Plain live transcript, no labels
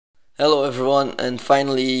Hello everyone, and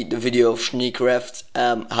finally the video of Sneakcraft,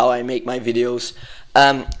 how I make my videos.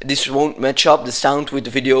 This won't match up the sound with the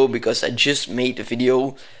video because I just made the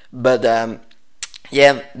video, but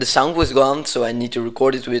yeah, the sound was gone, so I need to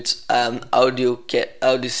record it with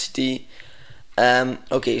Audacity.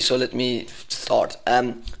 Okay, so let me start.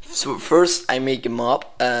 So first I make a map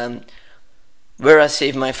where I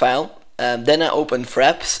save my file. Then I open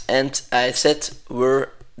Fraps and I set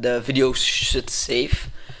where the video should save.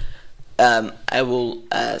 I will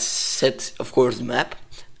set, of course, the map.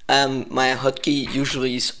 My hotkey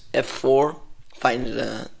usually is F4. Find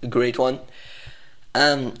a great one.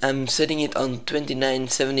 I'm setting it on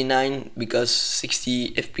 2979 because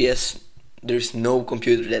 60 FPS. There's no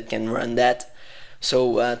computer that can run that.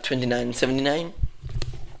 So 2979,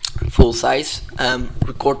 full size.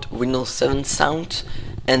 Record Windows 7 sound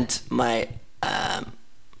and my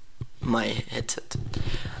my headset.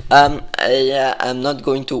 Yeah, I'm not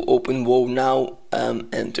going to open WoW now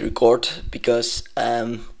and record because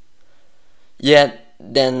yeah,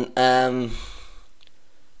 then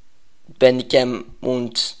Bandicam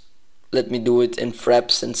won't let me do it in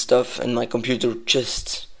Fraps and stuff, and my computer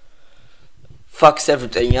just fucks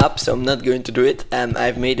everything up, so I'm not going to do it.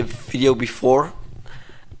 I've made a video before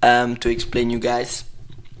to explain you guys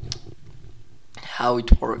how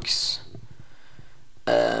it works.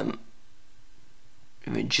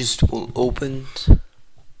 We just will open.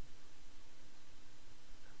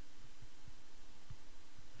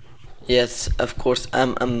 Yes, of course.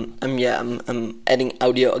 I'm adding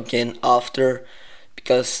audio again after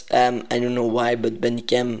because I don't know why, but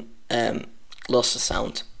Bandicam lost the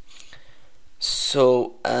sound.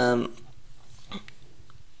 So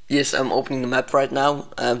yes, I'm opening the map right now.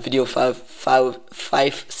 Video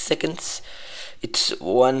 5 seconds. It's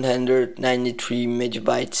 193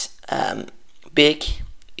 megabytes. Big.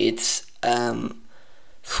 It's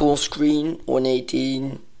full screen,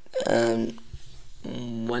 118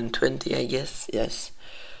 120, I guess. Yes.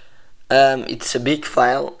 It's a big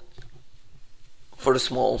file for a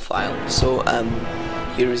small file. So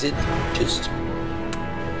here is it. Just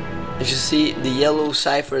if you see the yellow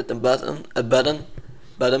cipher at the bottom,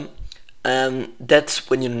 that's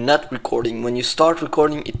when you're not recording. When you start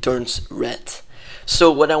recording, it turns red.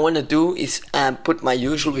 So what I want to do is put my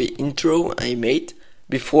usual intro I made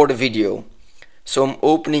before the video. So I'm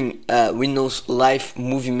opening Windows Live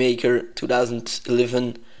Movie Maker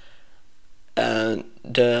 2011,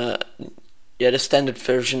 the standard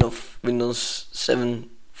version of Windows 7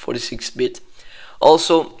 46-bit.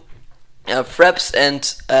 Also Fraps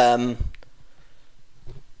and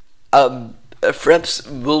Fraps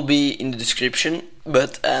will be in the description,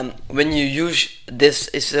 but when you use this,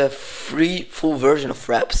 is a free full version of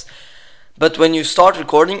Fraps, but when you start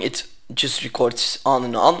recording it just records on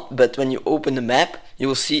and on. But when you open the map, you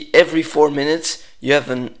will see every 4 minutes you have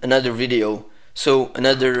another video, so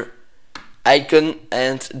another icon,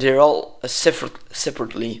 and they're all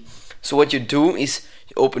separately. So what you do is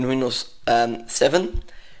you open Windows 7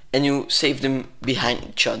 and you save them behind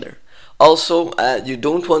each other. Also, you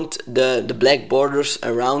don't want the black borders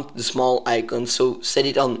around the small icon, so set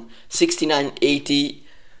it on 6980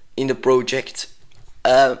 in the project.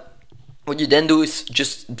 What you then do is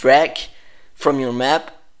just drag from your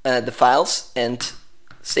map the files and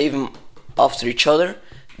save them after each other.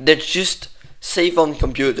 That's just save on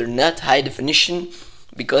computer, not high definition,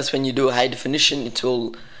 because when you do high definition it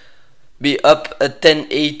will be up at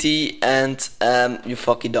 1080 and you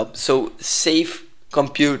fuck it up. So save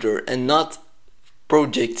computer and not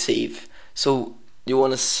project save. So you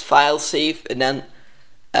want to file save and then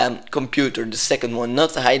computer, the second one,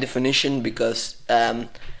 not high definition, because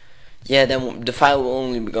yeah, then the file will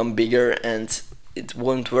only become bigger and it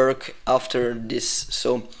won't work after this.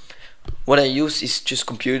 So what I use is just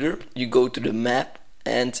computer. You go to the map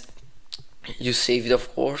and you save it,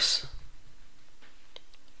 of course.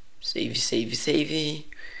 Save.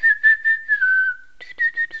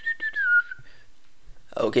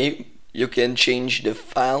 Okay, you can change the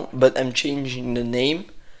file, but I'm changing the name,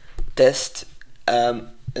 test, and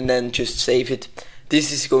then just save it.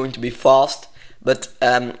 This is going to be fast, but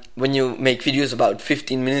when you make videos about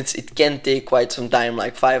 15 minutes, it can take quite some time,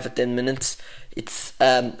 like 5 or 10 minutes. It's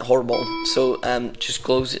horrible. So just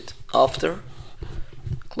close it after.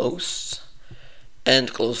 Close.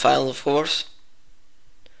 And close file, of course.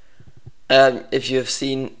 If you have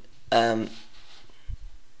seen,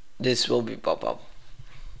 this will be pop up.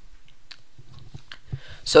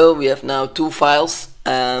 So we have now two files.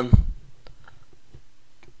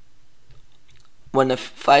 One of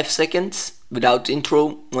 5 seconds without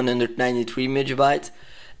intro, 193 megabyte,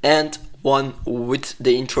 and one with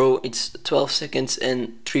the intro. It's 12 seconds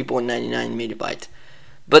and 3.99 megabyte,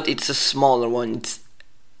 but it's a smaller one. It's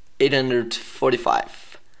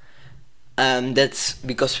 845. That's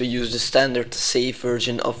because we use the standard safe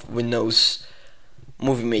version of Windows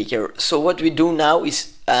Movie Maker. So what we do now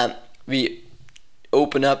is we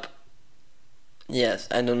open up. Yes,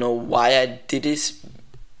 I don't know why I did this,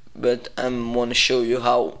 but I want to show you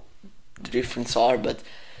how the difference are. But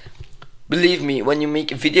believe me, when you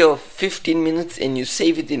make a video of 15 minutes and you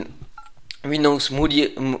save it in Windows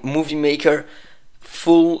Movie Maker,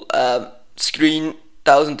 full screen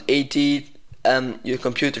 1080, your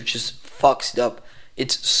computer just fucks it up.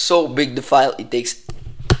 It's so big, the file, it takes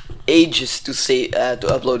ages to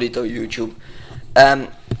upload it to YouTube.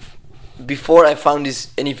 Before I found this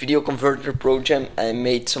any video converter program, I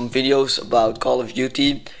made some videos about Call of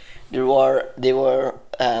Duty. They were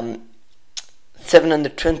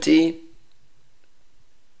 720.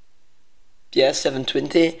 Yeah,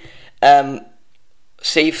 720.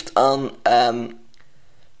 Saved on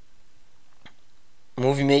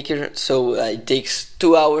Movie Maker, so it takes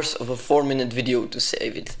 2 hours of a 4-minute video to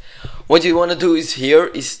save it. What you want to do is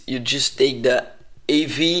you just take the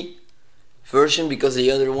AV version, because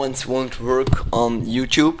the other ones won't work on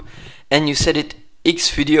YouTube, and you set it X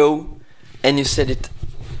video, and you set it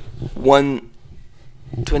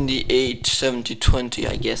 128 70 20,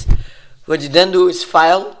 I guess. What you then do is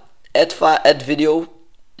add video.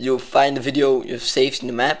 You find the video you've saved in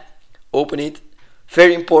the map, open it.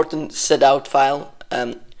 Very important, set out file,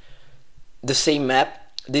 the same map.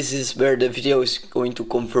 This is where the video is going to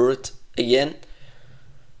convert again.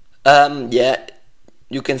 Yeah,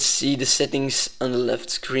 you can see the settings on the left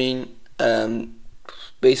screen.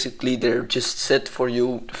 Basically they're just set for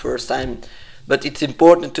you the first time, but it's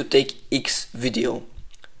important to take X video,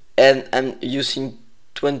 and I'm using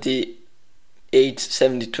 28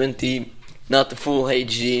 70 20, not the full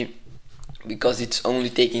HD, because it's only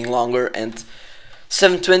taking longer, and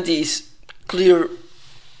 720 is clear.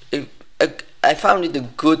 I found it a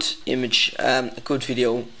good image, a good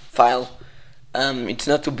video file. It's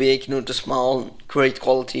not too big, not too small, great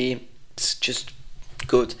quality, it's just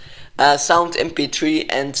good. Sound MP3,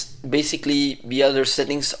 and basically the other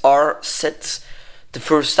settings are set the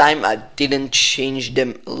first time. I didn't change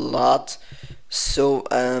them a lot, so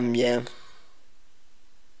yeah.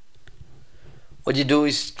 What you do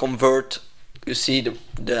is convert. You see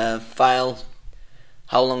the file,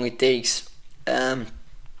 how long it takes.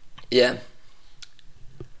 Yeah.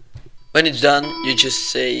 When it's done, you just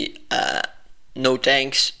say no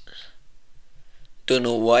thanks. Don't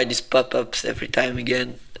know why this pop-ups every time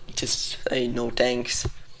again. Just say no thanks.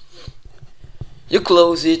 You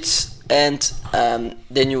close it, and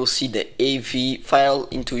then you will see the AV file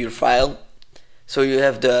into your file. So you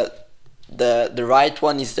have the right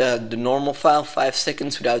one is the normal file, 5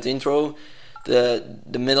 seconds without intro.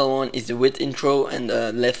 The middle one is the with intro, and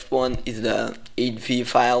the left one is the AV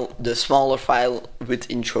file, the smaller file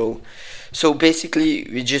with intro. So basically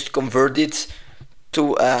we just convert it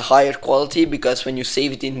to a higher quality, because when you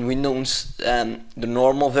save it in Windows, the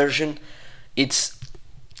normal version, it's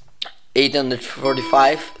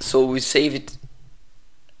 845, so we save it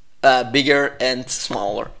bigger and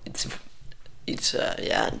smaller. It's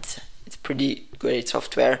pretty great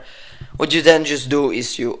software. What you then just do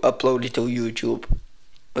is you upload it to YouTube.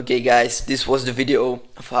 Okay guys, this was the video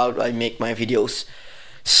of how I make my videos.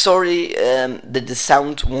 Sorry that the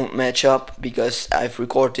sound won't match up, because I've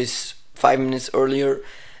recorded this 5 minutes earlier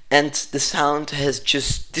and the sound has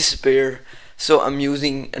just disappeared, so I'm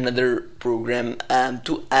using another program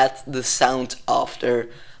to add the sound after,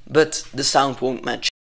 but the sound won't match.